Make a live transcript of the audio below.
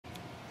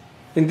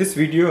In this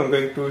video, I'm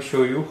going to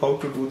show you how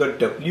to do the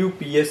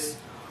WPS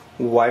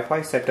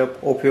Wi-Fi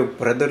setup of your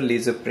Brother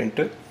laser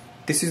printer.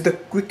 This is the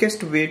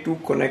quickest way to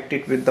connect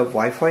it with the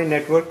Wi-Fi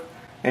network,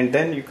 and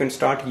then you can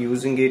start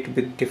using it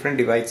with different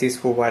devices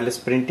for wireless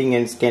printing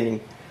and scanning.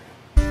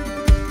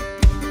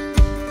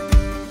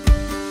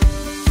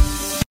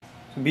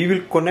 We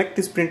will connect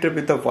this printer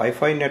with the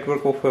Wi-Fi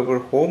network of our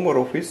home or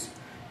office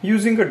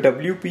using a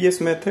WPS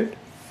method.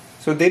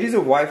 So there is a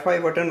Wi-Fi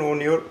button on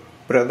your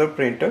Brother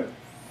printer.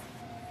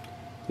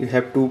 You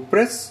have to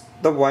press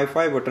the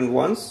Wi-Fi button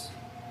once.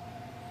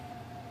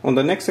 On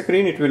the next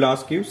screen it will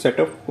ask you set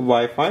up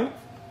Wi-Fi.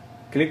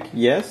 Click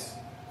yes.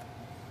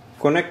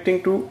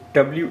 Connecting to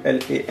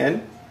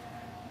WLAN.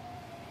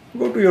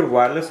 Go to your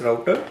wireless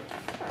router.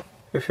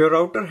 If your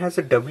router has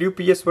a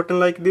WPS button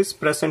like this,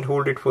 press and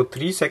hold it for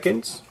 3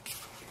 seconds.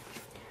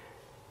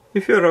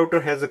 If your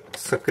router has a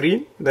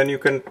screen, then you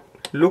can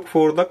look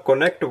for the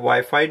connect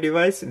Wi-Fi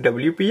device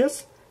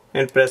WPS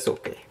and press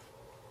OK.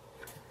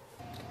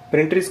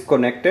 Printer is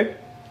connected.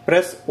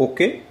 Press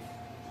OK.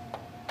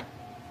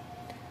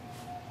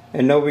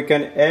 And now we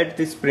can add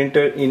this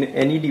printer in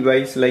any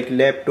device like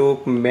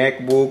laptop,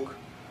 MacBook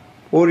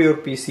or your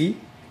PC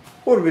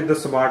or with the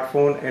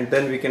smartphone, and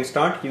then we can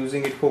start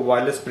using it for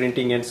wireless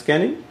printing and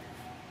scanning.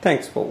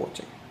 Thanks for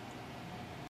watching.